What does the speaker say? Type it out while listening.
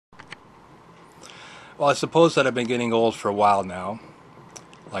Well, I suppose that I've been getting old for a while now,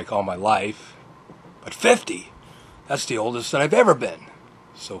 like all my life. But 50, that's the oldest that I've ever been,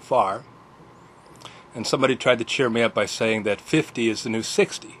 so far. And somebody tried to cheer me up by saying that 50 is the new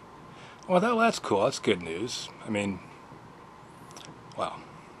 60. Well, that's cool. That's good news. I mean, well,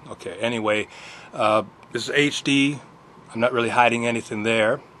 okay. Anyway, this is HD. I'm not really hiding anything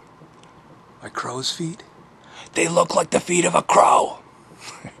there. My crow's feet, they look like the feet of a crow.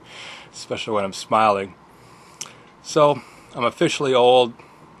 Especially when I'm smiling. So, I'm officially old.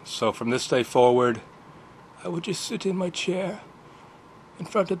 So from this day forward, I would just sit in my chair in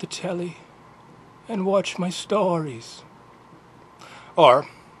front of the telly and watch my stories. Or,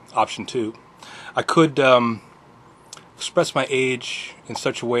 option 2, I could express my age in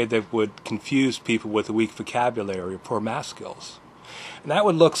such a way that would confuse people with a weak vocabulary or poor math skills. And that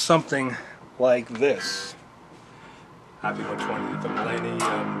would look something like this. Happy 120th of the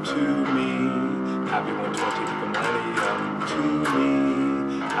millennium to me. Happy 120th of the millennium to me.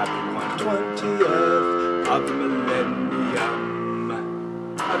 Happy 120th of the millennium.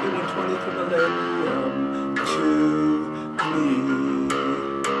 Happy 120th of the millennium to me.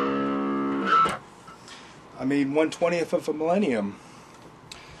 I mean, 120th of a millennium.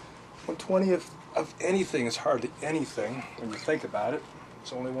 120th of anything is hardly anything when you think about it.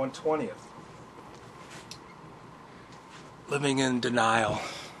 It's only 120th. Living in denial.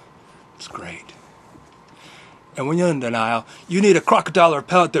 It's great. And when you're in denial, you need a crocodile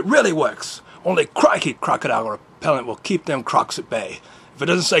repellent that really works. Only crikey crocodile repellent will keep them crocs at bay. If it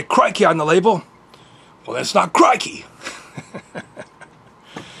doesn't say crikey on the label, well, it's not crikey.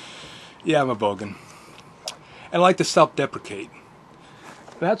 Yeah, I'm a bogan. And I like to self-deprecate.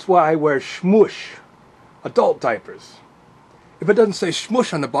 That's why I wear Shmush, adult diapers. If it doesn't say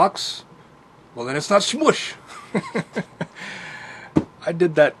Shmush on the box, well, then it's not Shmush. I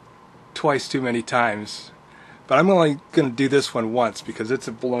did that twice too many times. But I'm only going to do this one once because it's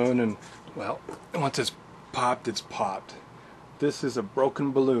a balloon and, well, once it's popped, it's popped. This is a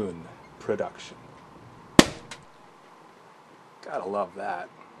broken balloon production. Gotta love that.